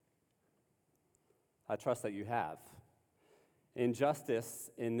I trust that you have. Injustice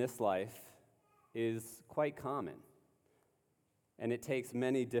in this life is quite common, and it takes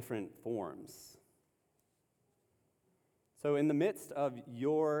many different forms. So, in the midst of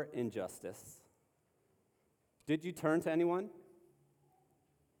your injustice, did you turn to anyone?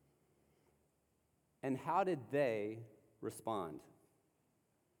 And how did they respond?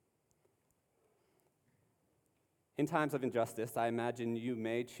 In times of injustice, I imagine you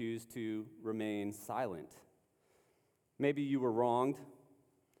may choose to remain silent. Maybe you were wronged,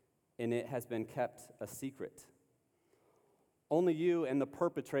 and it has been kept a secret. Only you and the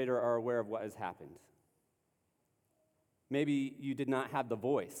perpetrator are aware of what has happened. Maybe you did not have the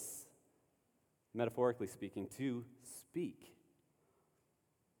voice, metaphorically speaking, to speak.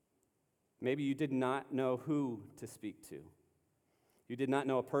 Maybe you did not know who to speak to. You did not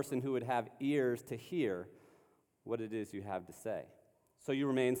know a person who would have ears to hear what it is you have to say. So you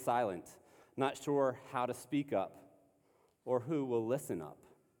remain silent, not sure how to speak up or who will listen up.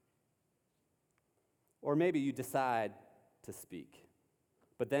 Or maybe you decide to speak,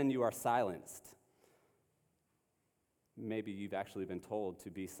 but then you are silenced. Maybe you've actually been told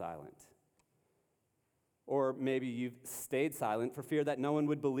to be silent. Or maybe you've stayed silent for fear that no one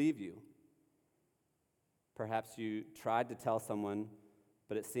would believe you. Perhaps you tried to tell someone,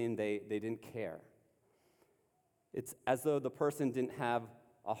 but it seemed they didn't care. It's as though the person didn't have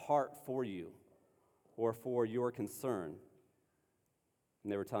a heart for you or for your concern,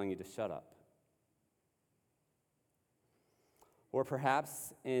 and they were telling you to shut up. Or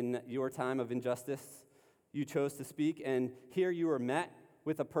perhaps in your time of injustice, you chose to speak, and here you were met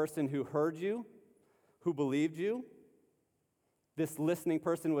with a person who heard you, who believed you. This listening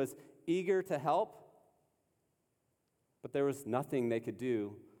person was eager to help, but there was nothing they could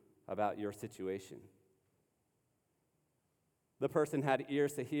do about your situation. The person had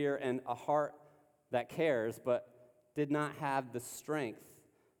ears to hear and a heart that cares, but did not have the strength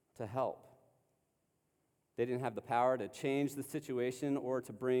to help. They didn't have the power to change the situation or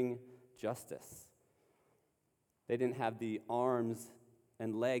to bring justice. They didn't have the arms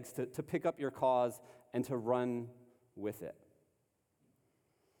and legs to pick up your cause and to run with it.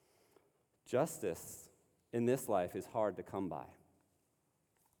 Justice in this life is hard to come by.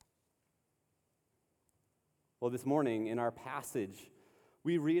 Well, this morning in our passage,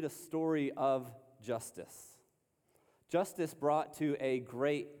 we read a story of justice. Justice brought to a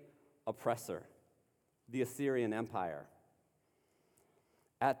great oppressor, the Assyrian Empire.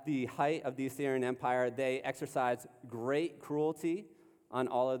 At the height of the Assyrian Empire, they exercised great cruelty on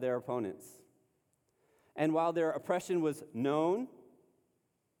all of their opponents. And while their oppression was known,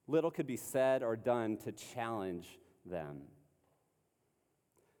 little could be said or done to challenge them.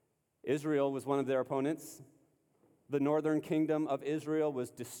 Israel was one of their opponents. The northern kingdom of Israel was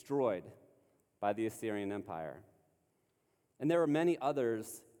destroyed by the Assyrian Empire. And there were many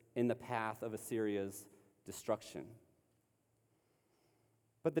others in the path of Assyria's destruction.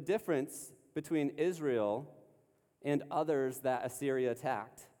 But the difference between Israel and others that Assyria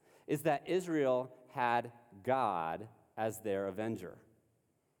attacked is that Israel had God as their avenger.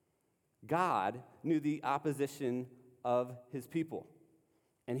 God knew the opposition of his people,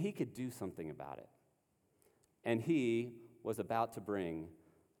 and he could do something about it. And he was about to bring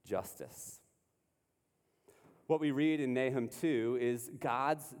justice. What we read in Nahum 2 is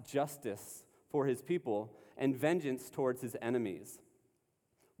God's justice for his people and vengeance towards his enemies.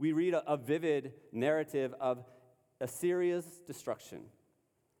 We read a vivid narrative of Assyria's destruction.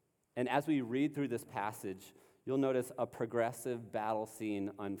 And as we read through this passage, you'll notice a progressive battle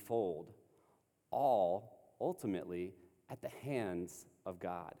scene unfold, all ultimately at the hands of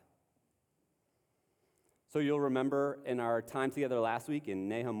God. So you'll remember in our time together last week in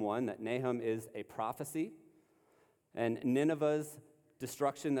Nahum 1 that Nahum is a prophecy, and Nineveh's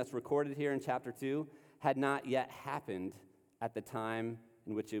destruction that's recorded here in chapter 2 had not yet happened at the time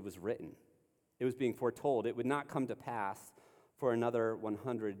in which it was written. It was being foretold. It would not come to pass for another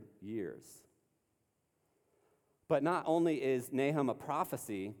 100 years. But not only is Nahum a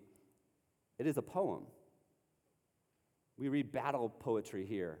prophecy, it is a poem. We read battle poetry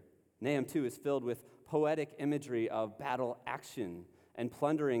here. Nahum 2 is filled with poetic imagery of battle action and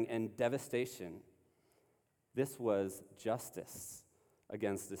plundering and devastation. This was justice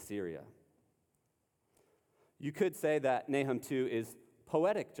against Assyria. You could say that Nahum 2 is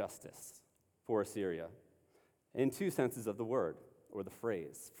poetic justice for Assyria in two senses of the word or the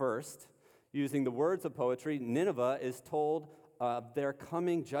phrase. First, using the words of poetry, Nineveh is told of their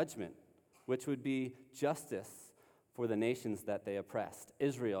coming judgment, which would be justice for the nations that they oppressed,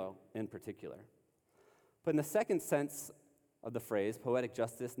 Israel in particular. But in the second sense of the phrase, poetic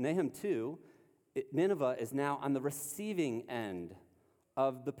justice, Nahum 2 Nineveh is now on the receiving end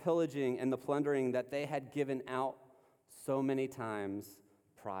of the pillaging and the plundering that they had given out so many times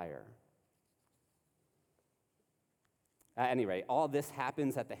prior. At any rate, all this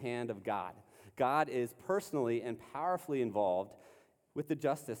happens at the hand of God. God is personally and powerfully involved with the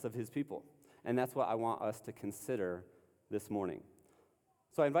justice of his people. And that's what I want us to consider this morning.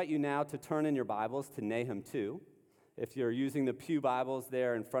 So I invite you now to turn in your Bibles to Nahum 2. If you're using the Pew Bibles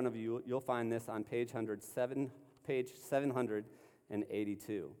there in front of you, you'll find this on page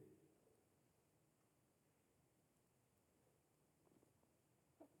 782.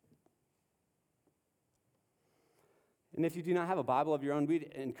 And if you do not have a Bible of your own,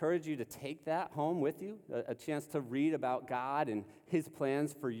 we'd encourage you to take that home with you, a chance to read about God and his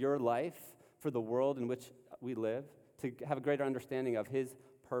plans for your life, for the world in which we live, to have a greater understanding of his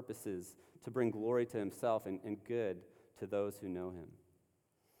purposes, to bring glory to himself and good to those who know him.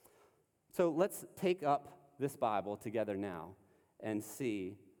 So let's take up this Bible together now and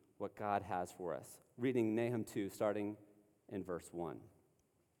see what God has for us. Reading Nahum 2, starting in verse 1.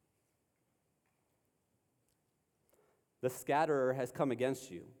 The scatterer has come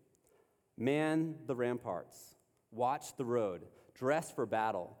against you. Man the ramparts, watch the road, dress for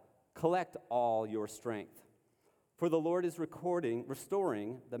battle, collect all your strength. For the Lord is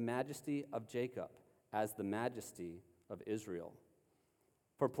restoring the majesty of Jacob as the majesty of Israel.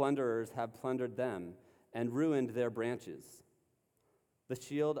 For plunderers have plundered them and ruined their branches. The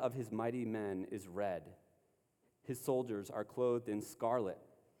shield of his mighty men is red. His soldiers are clothed in scarlet.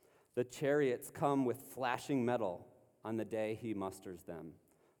 The chariots come with flashing metal. On the day he musters them,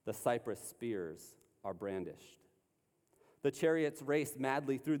 the cypress spears are brandished. The chariots race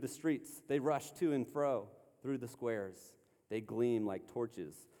madly through the streets. They rush to and fro through the squares. They gleam like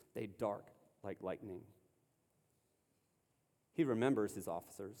torches. They dart like lightning. He remembers his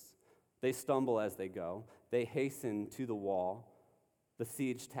officers. They stumble as they go. They hasten to the wall. The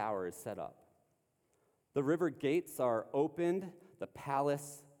siege tower is set up. The river gates are opened. The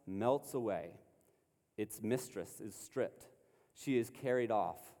palace melts away. Its mistress is stripped. She is carried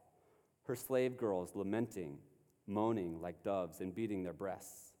off. Her slave girls lamenting, moaning like doves and beating their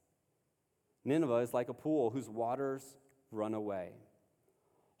breasts. Nineveh is like a pool whose waters run away.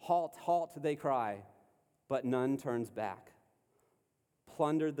 Halt, halt, they cry, but none turns back.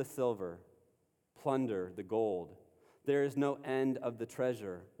 Plunder the silver, plunder the gold. There is no end of the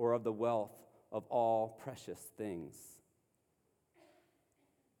treasure or of the wealth of all precious things.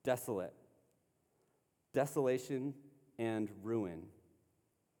 Desolate. Desolation and ruin.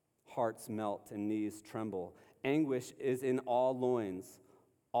 Hearts melt and knees tremble. Anguish is in all loins.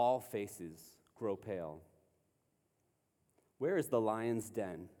 All faces grow pale. Where is the lion's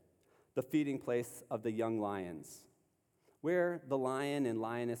den, the feeding place of the young lions? Where the lion and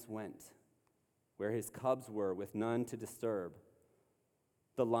lioness went, where his cubs were with none to disturb.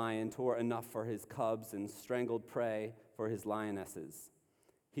 The lion tore enough for his cubs and strangled prey for his lionesses.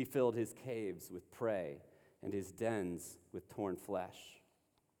 He filled his caves with prey and his dens with torn flesh.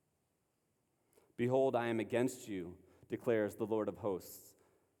 Behold, I am against you, declares the Lord of hosts,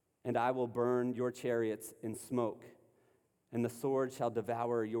 and I will burn your chariots in smoke, and the sword shall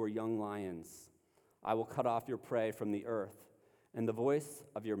devour your young lions. I will cut off your prey from the earth, and the voice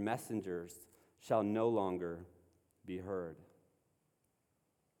of your messengers shall no longer be heard.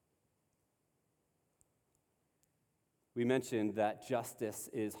 We mentioned that justice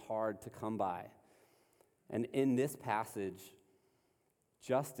is hard to come by. And in this passage,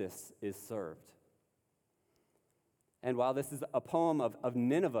 justice is served. And while this is a poem of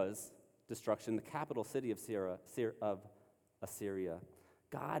Nineveh's destruction, the capital city of Assyria,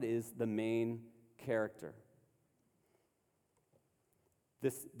 God is the main character.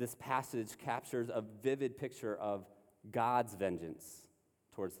 This passage captures a vivid picture of God's vengeance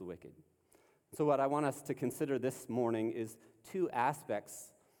towards the wicked. So what I want us to consider this morning is two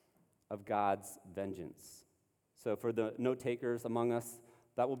aspects of God's vengeance. So for the note takers among us,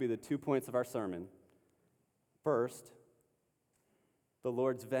 that will be the 2 points of our sermon. First, the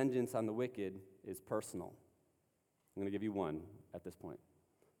Lord's vengeance on the wicked is personal. I'm going to give you one at this point.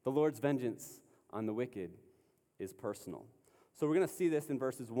 The Lord's vengeance on the wicked is personal. So we're going to see this in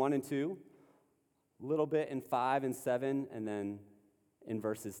verses 1 and 2, a little bit in 5 and 7, and then in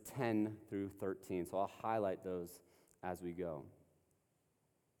verses 10 through 13. So I'll highlight those as we go.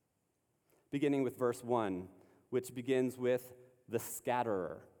 Beginning with verse 1, which begins with the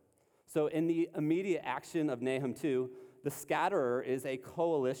scatterer. So in the immediate action of Nahum 2, the scatterer is a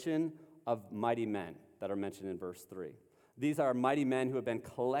coalition of mighty men that are mentioned in verse 3. These are mighty men who have been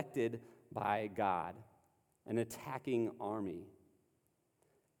collected by God, an attacking army.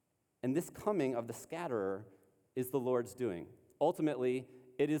 And And this coming of the scatterer is the Lord's doing. Ultimately,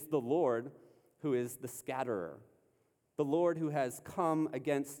 it is the Lord who is the scatterer, the Lord who has come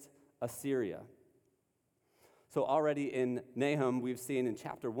against Assyria. So already in Nahum, we've seen in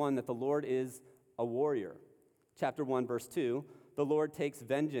chapter 1 that the Lord is a warrior. Chapter 1, verse 2, the Lord takes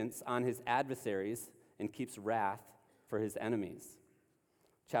vengeance on his adversaries and keeps wrath for his enemies.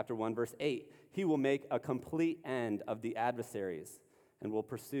 Chapter 1, verse 8, he will make a complete end of the adversaries and will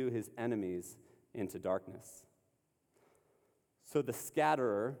pursue his enemies into darkness. So the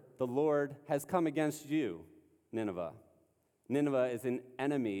scatterer, the Lord, has come against you, Nineveh. Nineveh is an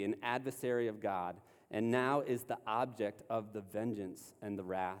enemy, an adversary of God, and now is the object of the vengeance and the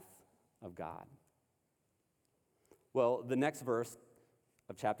wrath of God. Well, the next verse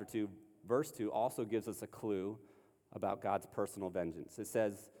of chapter 2, verse 2, also gives us a clue about God's personal vengeance. It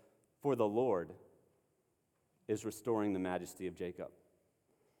says, "For the Lord is restoring the majesty of Jacob."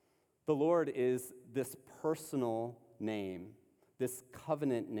 The Lord is this personal name, this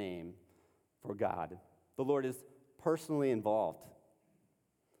covenant name for God. The Lord is personally involved,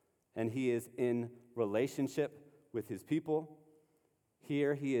 and he is in relationship with his people.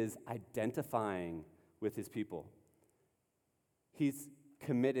 Here he is identifying with his people. He's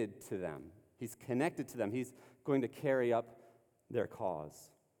committed to them. He's connected to them. He's going to carry up their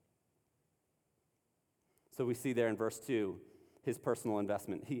cause. So we see there in verse 2 his personal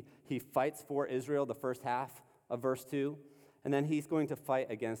investment. He fights for Israel, the first half of verse 2, and then he's going to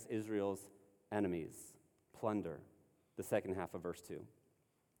fight against Israel's enemies, plunder, the second half of verse 2.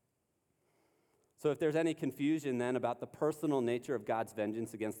 So if there's any confusion then about the personal nature of God's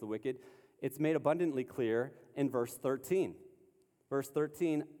vengeance against the wicked, it's made abundantly clear in verse 13. Verse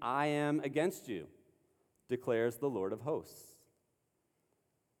 13, "I am against you, declares the Lord of hosts."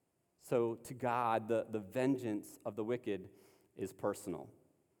 So to God, the vengeance of the wicked is personal.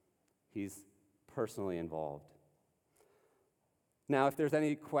 He's personally involved. Now, if there's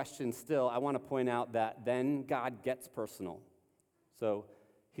any question still, I want to point out that then God gets personal. So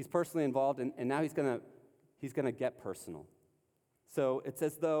he's personally involved, and now he's going to get personal. So it's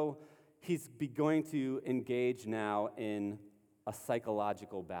as though he's going to engage now in a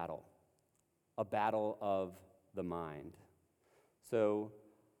psychological battle, a battle of the mind. So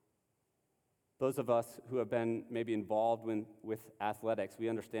those of us who have been maybe involved with athletics, we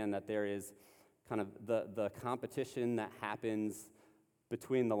understand that there is kind of the competition that happens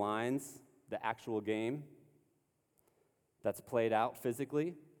between the lines, the actual game that's played out physically.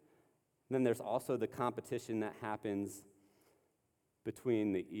 And then there's also the competition that happens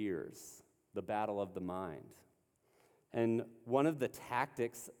between the ears, the battle of the mind. And one of the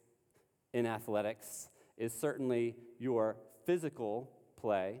tactics in athletics is certainly your physical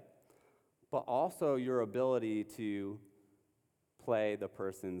play, but also your ability to play the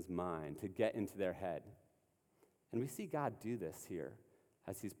person's mind, to get into their head. And we see God do this here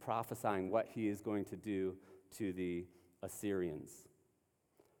as he's prophesying what he is going to do to the Assyrians.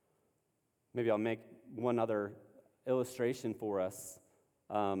 Maybe I'll make one other illustration for us.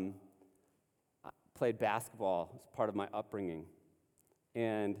 I played basketball as part of my upbringing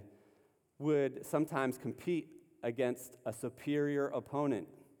and would sometimes compete against a superior opponent.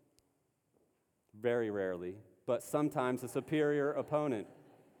 Very rarely, but sometimes a superior opponent.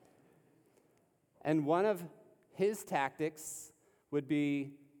 And one of his tactics would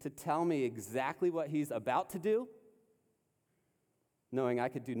be to tell me exactly what he's about to do, knowing I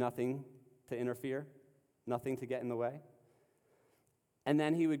could do nothing to interfere, nothing to get in the way. And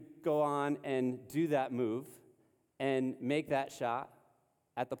then he would go on and do that move and make that shot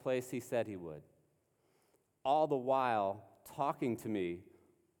at the place he said he would, all the while talking to me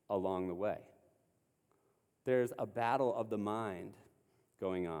along the way. There's a battle of the mind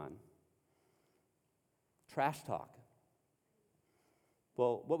going on. Trash talk.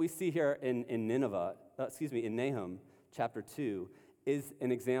 Well, what we see here in Nahum chapter 2 is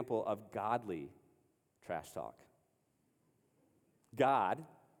an example of godly trash talk. God,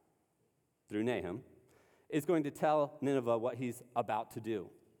 through Nahum, is going to tell Nineveh what he's about to do.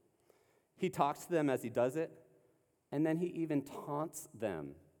 He talks to them as he does it, and then he even taunts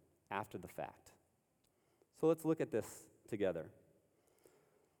them after the fact. So let's look at this together.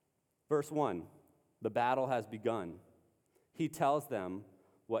 Verse 1, the battle has begun. He tells them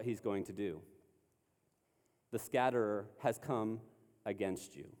what he's going to do. The scatterer has come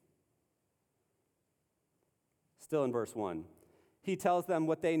against you. Still in verse 1, he tells them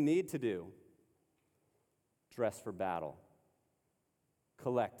what they need to do. Dress for battle.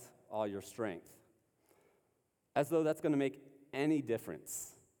 Collect all your strength. As though that's going to make any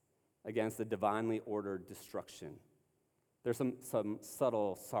difference against the divinely ordered destruction There's some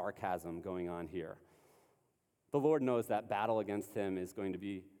subtle sarcasm going on here. The Lord knows that battle against him is going to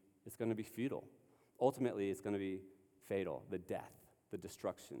be futile. Ultimately, it's going to be fatal, the death, the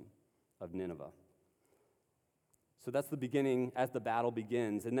destruction of Nineveh. So that's the beginning as the battle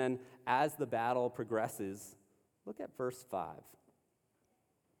begins. And then as the battle progresses, look at verse 5. It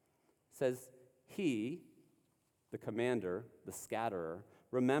says, he, the commander, the scatterer,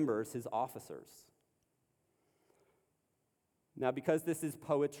 remembers his officers. Now, because this is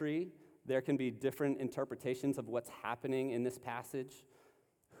poetry, there can be different interpretations of what's happening in this passage,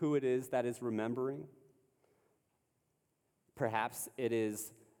 who it is that is remembering. Perhaps it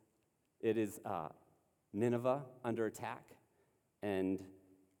is Nineveh under attack, and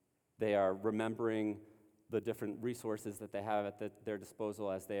they are remembering the different resources that they have at their disposal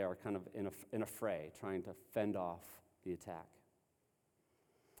as they are kind of in a fray, trying to fend off the attack.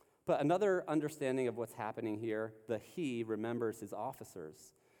 But another understanding of what's happening here, the he remembers his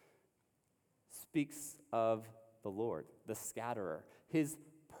officers, speaks of the Lord, the scatterer, his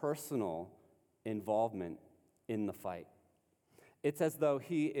personal involvement in the fight. It's as though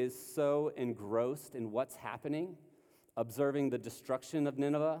he is so engrossed in what's happening, observing the destruction of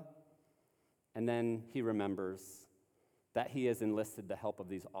Nineveh, and then he remembers that he has enlisted the help of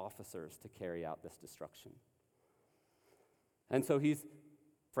these officers to carry out this destruction. And so he's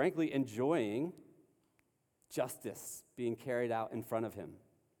frankly enjoying justice being carried out in front of him.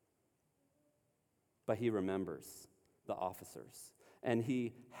 But he remembers the officers, and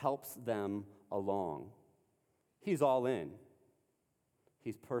he helps them along. He's all in.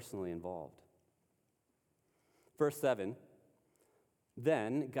 He's personally involved. Verse 7,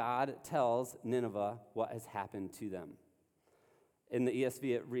 then God tells Nineveh what has happened to them. In the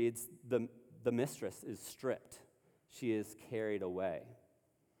ESV, it reads, the mistress is stripped. She is carried away.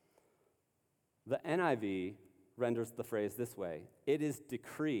 The NIV renders the phrase this way: it is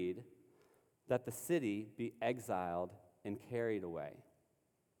decreed that the city be exiled and carried away.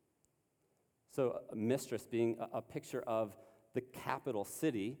 So a mistress being a picture of the capital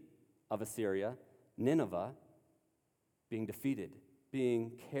city of Assyria, Nineveh, being defeated,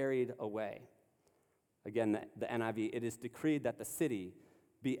 being carried away. Again, the NIV, it is decreed that the city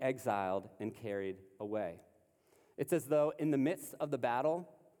be exiled and carried away. It's as though in the midst of the battle,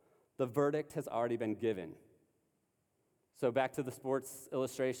 the verdict has already been given. So back to the sports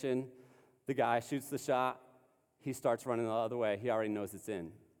illustration, the guy shoots the shot, he starts running the other way, he already knows it's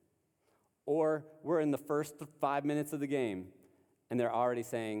in. Or we're in the first 5 minutes of the game, and they're already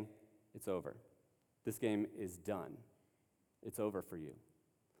saying, it's over. This game is done. It's over for you.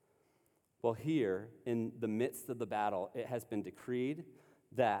 Well, here, in the midst of the battle, it has been decreed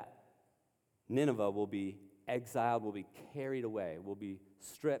that Nineveh will be exiled, will be carried away, will be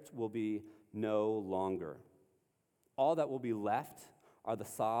stripped, will be no longer. All that will be left are the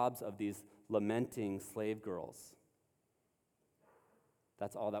sobs of these lamenting slave girls.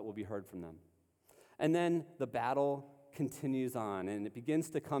 That's all that will be heard from them. And then the battle continues on, and it begins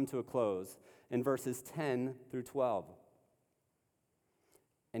to come to a close in verses 10 through 12.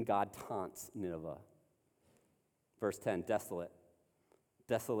 And God taunts Nineveh. Verse 10, desolate,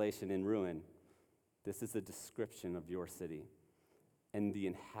 desolation and ruin. This is a description of your city and the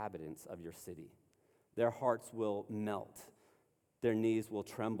inhabitants of your city. Their hearts will melt. Their knees will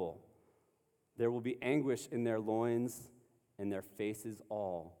tremble. There will be anguish in their loins, and their faces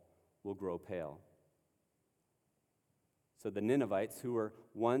all will grow pale. So the Ninevites, who were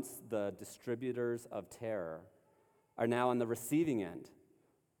once the distributors of terror, are now on the receiving end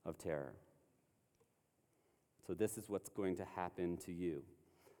of terror. So this is what's going to happen to you.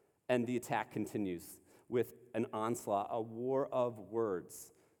 And the attack continues with an onslaught, a war of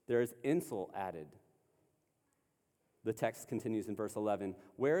words. There is insult added. The text continues in verse 11.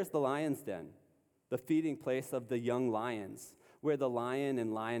 Where is the lion's den, the feeding place of the young lions, where the lion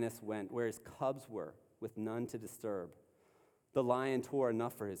and lioness went, where his cubs were, with none to disturb? The lion tore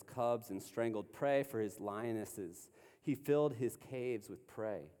enough for his cubs and strangled prey for his lionesses. He filled his caves with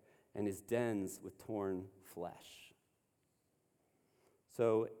prey and his dens with torn flesh.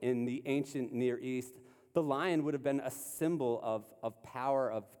 So in the ancient Near East, the lion would have been a symbol of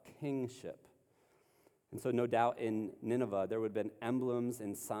power, of kingship. And so no doubt in Nineveh, there would have been emblems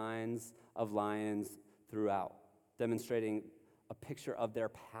and signs of lions throughout, demonstrating a picture of their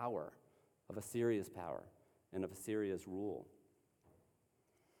power, of Assyria's power, and of Assyria's rule.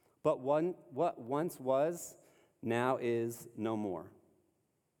 But what once was, now is no more.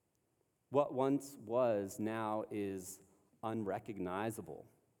 What once was, now is unrecognizable.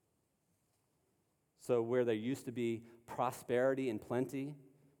 So where there used to be prosperity and plenty,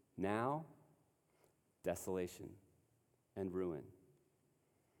 now, desolation, and ruin.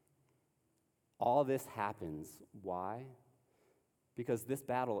 All this happens. Why? Because this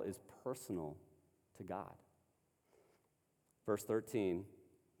battle is personal to God. Verse 13,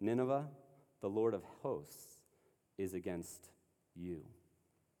 Nineveh, the Lord of hosts, is against you.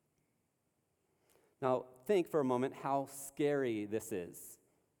 Now, think for a moment how scary this is.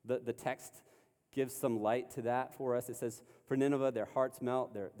 The text gives some light to that for us. It says, for Nineveh, their hearts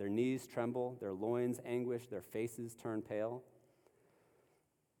melt, their knees tremble, their loins anguish, their faces turn pale.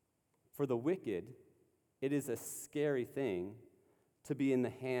 For the wicked, it is a scary thing to be in the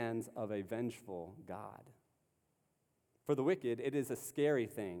hands of a vengeful God. For the wicked, it is a scary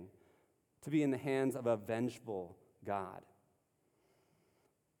thing to be in the hands of a vengeful God.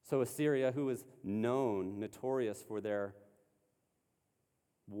 So Assyria, who was notorious for their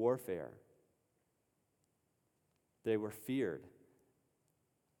warfare, they were feared.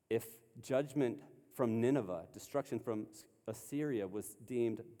 If judgment from Nineveh, destruction from Assyria, was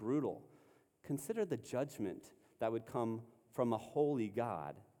deemed brutal, consider the judgment that would come from a holy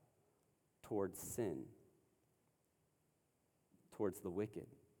God towards sin, towards the wicked.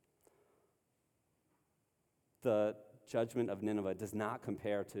 The judgment of Nineveh does not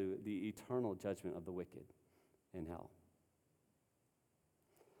compare to the eternal judgment of the wicked in hell.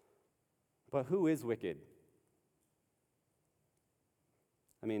 But who is wicked?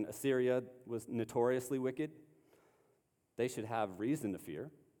 I mean, Assyria was notoriously wicked. They should have reason to fear.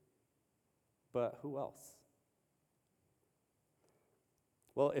 But who else?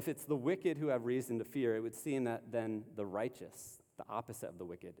 Well, if it's the wicked who have reason to fear, it would seem that then the righteous, the opposite of the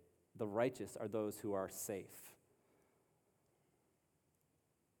wicked, the righteous are those who are safe.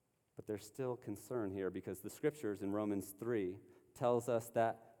 But there's still concern here because the scriptures in Romans 3 tells us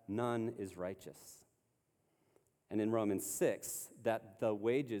that none is righteous. And in Romans 6, that the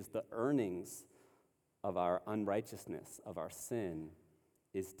wages, the earnings of our unrighteousness, of our sin,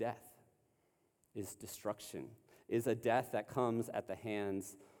 is death, is destruction, is a death that comes at the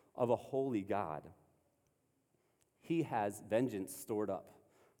hands of a holy God. He has vengeance stored up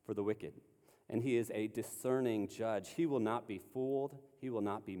for the wicked, and he is a discerning judge. He will not be fooled, he will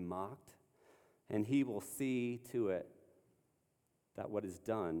not be mocked, and he will see to it that what is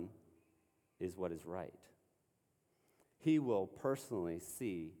done is what is right. He will personally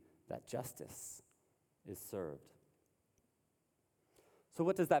see that justice is served. So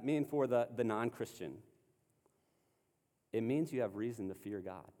what does that mean for the non-Christian? It means you have reason to fear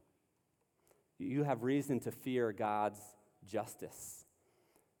God. You have reason to fear God's justice.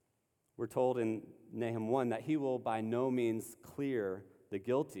 We're told in Nahum 1 that he will by no means clear the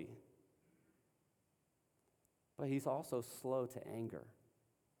guilty, but he's also slow to anger.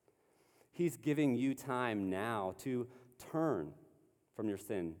 He's giving you time now to turn from your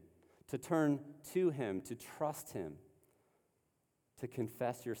sin, to turn to him, to trust him, to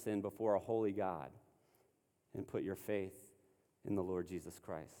confess your sin before a holy God, and put your faith in the Lord Jesus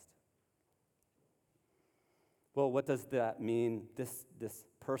Christ. Well, what does that mean, this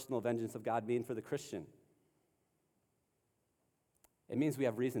personal vengeance of God mean for the Christian? It means we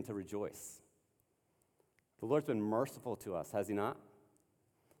have reason to rejoice. The Lord's been merciful to us, has he not?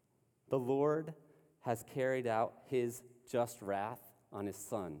 The Lord has carried out his just wrath on his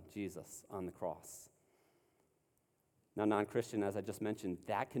son, Jesus, on the cross. Now, non-Christian, as I just mentioned,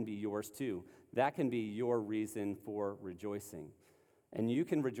 that can be yours too. That can be your reason for rejoicing. And you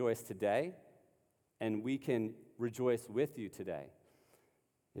can rejoice today, and we can rejoice with you today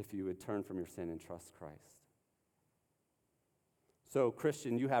if you would turn from your sin and trust Christ. So,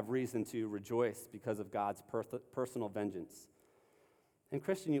 Christian, you have reason to rejoice because of God's personal vengeance. And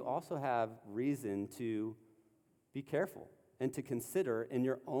Christian, you also have reason to be careful and to consider in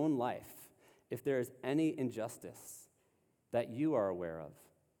your own life if there is any injustice that you are aware of,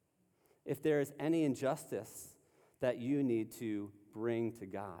 if there is any injustice that you need to bring to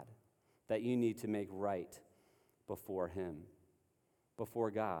God, that you need to make right before him,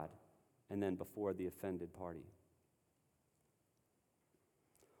 before God, and then before the offended party.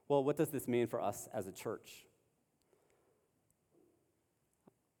 Well, what does this mean for us as a church?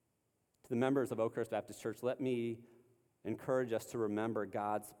 To the members of Oakhurst Baptist Church, let me encourage us to remember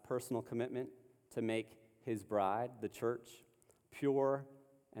God's personal commitment to make his bride, the church, pure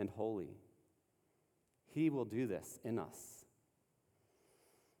and holy. He will do this in us.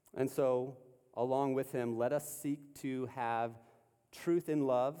 And so, along with him, let us seek to have truth in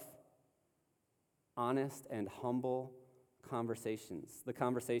love, honest and humble conversations, the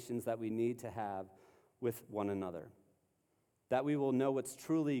conversations that we need to have with one another, that we will know what's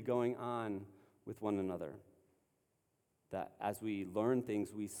truly going on with one another, that as we learn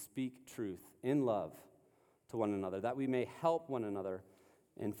things, we speak truth in love to one another, that we may help one another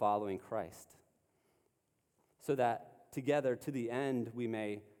in following Christ, so that together to the end we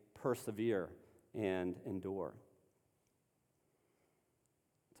may persevere and endure.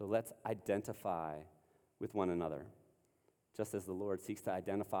 So let's identify with one another, just as the Lord seeks to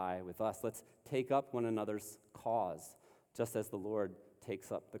identify with us. Let's take up one another's cause, just as the Lord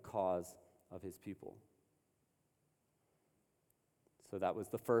takes up the cause of his people. So that was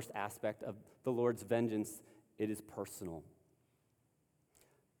the first aspect of the Lord's vengeance. It is personal.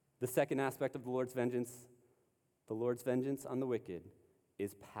 The second aspect of the Lord's vengeance on the wicked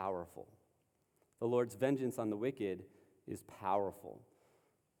is powerful. The Lord's vengeance on the wicked is powerful.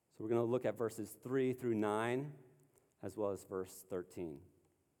 So we're going to look at verses 3 through 9, as well as verse 13.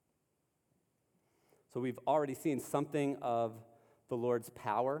 So we've already seen something of the Lord's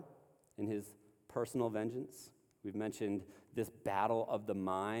power in his personal vengeance. We've mentioned this battle of the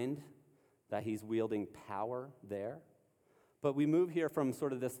mind, that he's wielding power there. But we move here from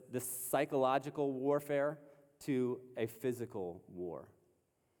sort of this psychological warfare to a physical war.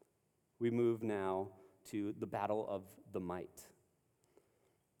 We move now to the battle of the might.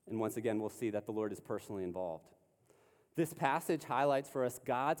 And once again, we'll see that the Lord is personally involved. This passage highlights for us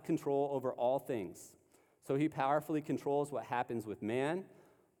God's control over all things. So he powerfully controls what happens with man,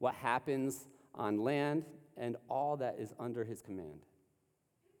 what happens on land, and all that is under his command.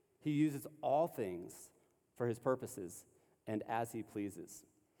 He uses all things for his purposes and as he pleases.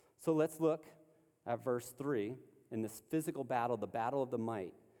 So let's look at verse 3. In this physical battle, the battle of the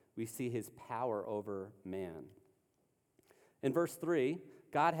might, we see his power over man. In verse 3,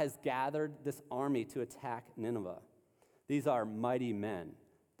 God has gathered this army to attack Nineveh. These are mighty men.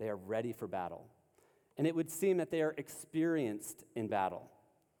 They are ready for battle. And it would seem that they are experienced in battle.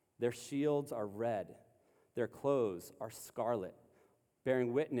 Their shields are red. Their clothes are scarlet,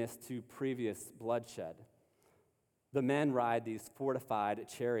 bearing witness to previous bloodshed. The men ride these fortified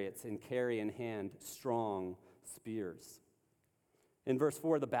chariots and carry in hand strong spears. In verse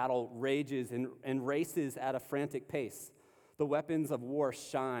 4, the battle rages and races at a frantic pace. The weapons of war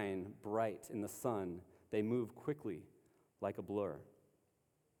shine bright in the sun. They move quickly like a blur.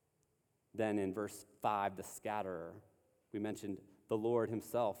 Then in verse 5, the scatterer. We mentioned the Lord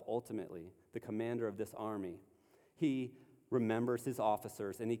himself, ultimately, the commander of this army. He remembers his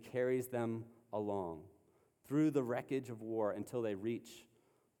officers and he carries them along through the wreckage of war until they reach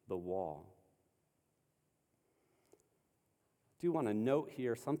the wall. I do want to note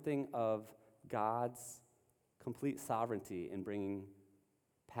here something of God's complete sovereignty in bringing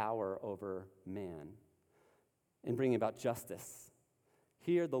power over man, in bringing about justice.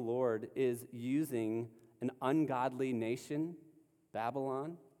 Here the Lord is using an ungodly nation,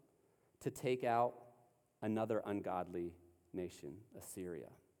 Babylon, to take out another ungodly nation, Assyria.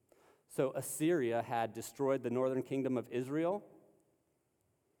 So Assyria had destroyed the northern kingdom of Israel.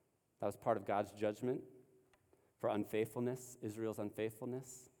 That was part of God's judgment for unfaithfulness, Israel's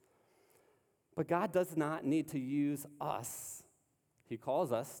unfaithfulness. But God does not need to use us. He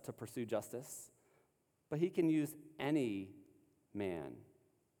calls us to pursue justice, but he can use any man,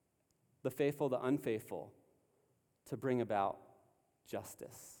 the faithful, the unfaithful, to bring about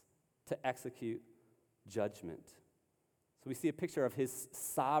justice, to execute judgment. So we see a picture of his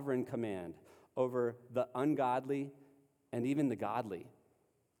sovereign command over the ungodly and even the godly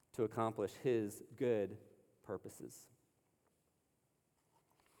to accomplish his good purposes.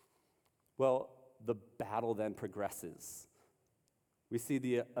 Well, the battle then progresses. We see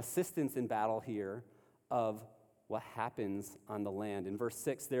the assistance in battle here of what happens on the land. In verse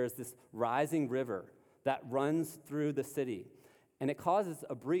 6, there's this rising river that runs through the city, and it causes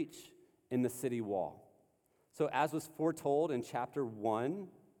a breach in the city wall. So as was foretold in chapter 1,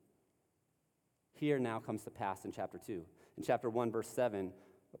 here now comes to pass in chapter 2. In chapter 1, verse 7,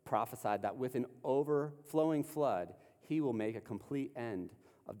 prophesied that with an overflowing flood, he will make a complete end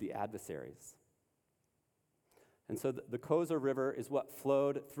of the adversaries. And so the Kozar River is what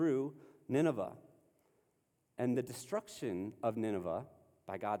flowed through Nineveh. And the destruction of Nineveh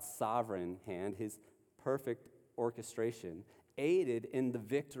by God's sovereign hand, his perfect orchestration, aided in the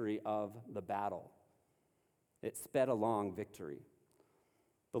victory of the battle. It sped along victory.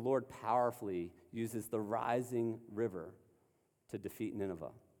 The Lord powerfully uses the rising river to defeat Nineveh.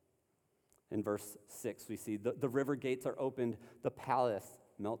 In verse 6, we see the river gates are opened, the palace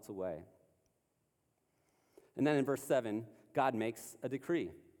melts away. And then in verse 7, God makes a decree.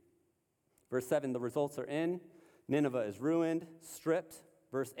 Verse 7, the results are in. Nineveh is ruined, stripped.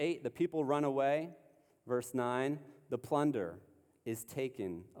 Verse 8, the people run away. Verse 9, the plunder is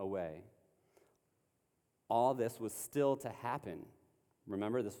taken away. All this was still to happen.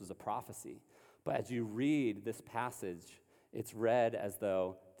 Remember, this was a prophecy. But as you read this passage, it's read as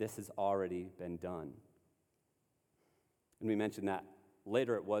though this has already been done. And we mentioned that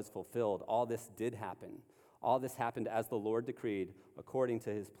later it was fulfilled. All this did happen. All this happened as the Lord decreed, according to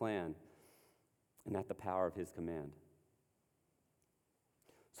his plan, and at the power of his command.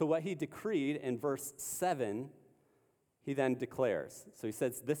 So what he decreed in verse 7, he then declares. So he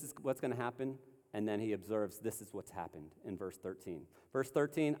says, this is what's going to happen, and then he observes, this is what's happened in verse 13. Verse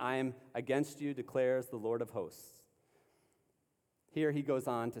 13, I am against you, declares the Lord of hosts. Here he goes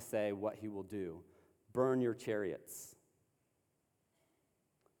on to say what he will do. Burn your chariots.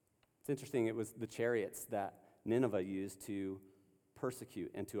 It's interesting, it was the chariots that Nineveh used to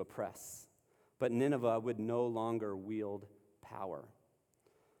persecute and to oppress. But Nineveh would no longer wield power.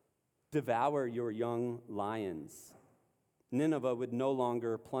 Devour your young lions. Nineveh would no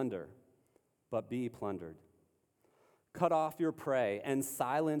longer plunder, but be plundered. Cut off your prey and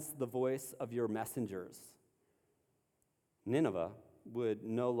silence the voice of your messengers. Nineveh would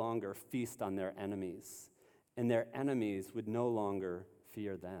no longer feast on their enemies, and their enemies would no longer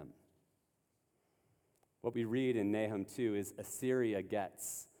fear them. What we read in Nahum 2 is Assyria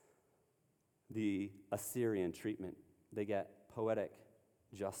gets the Assyrian treatment. They get poetic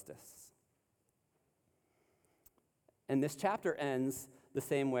justice. And this chapter ends the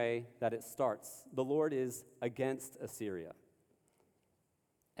same way that it starts. The Lord is against Assyria.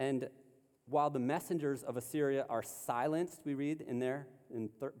 And while the messengers of Assyria are silenced, we read in there in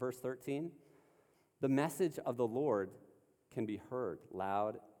verse 13, the message of the Lord can be heard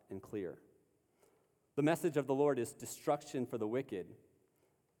loud and clear. The message of the Lord is destruction for the wicked,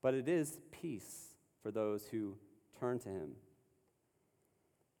 but it is peace for those who turn to him.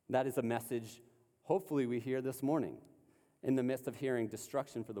 That is a message, hopefully, we hear this morning. In the midst of hearing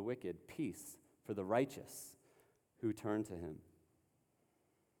destruction for the wicked, peace for the righteous who turn to him.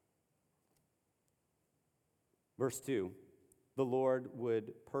 Verse 2, the Lord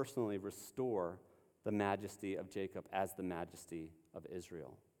would personally restore the majesty of Jacob as the majesty of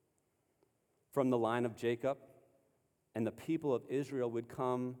Israel. From the line of Jacob and the people of Israel would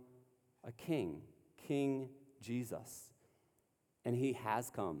come a king, King Jesus. And he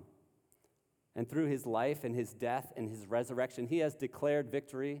has come. And through his life and his death and his resurrection, he has declared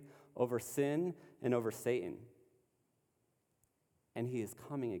victory over sin and over Satan. And he is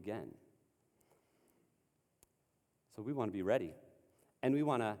coming again. So we want to be ready. And we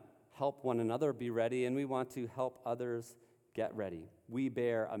want to help one another be ready, and we want to help others get ready. We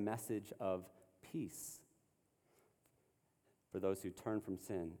bear a message of peace for those who turn from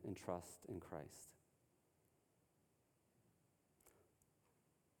sin and trust in Christ.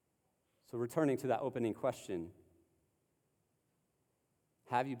 So returning to that opening question,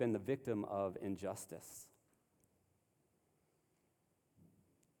 have you been the victim of injustice?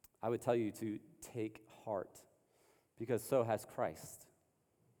 I would tell you to take heart, because so has Christ.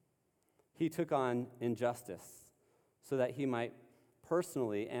 He took on injustice so that he might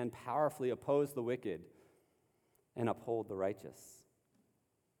personally and powerfully oppose the wicked and uphold the righteous.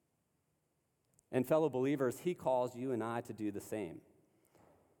 And fellow believers, he calls you and I to do the same.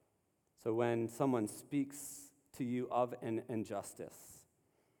 So when someone speaks to you of an injustice,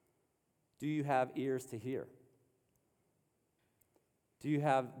 do you have ears to hear? Do you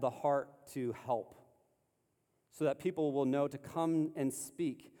have the heart to help so that people will know to come and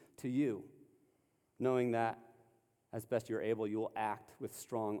speak to you, knowing that as best you're able, you will act with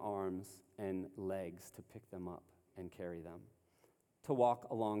strong arms and legs to pick them up and carry them, to walk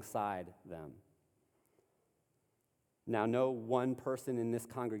alongside them? Now, no one person in this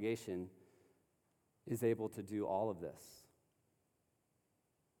congregation is able to do all of this.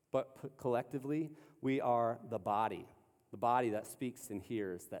 But collectively, we are the body that speaks and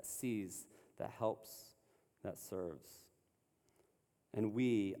hears, that sees, that helps, that serves. And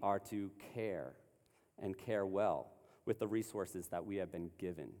we are to care and care well with the resources that we have been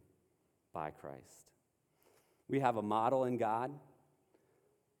given by Christ. We have a model in God.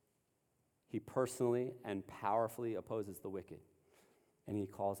 He personally and powerfully opposes the wicked, and he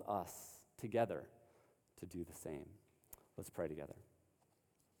calls us together to do the same. Let's pray together.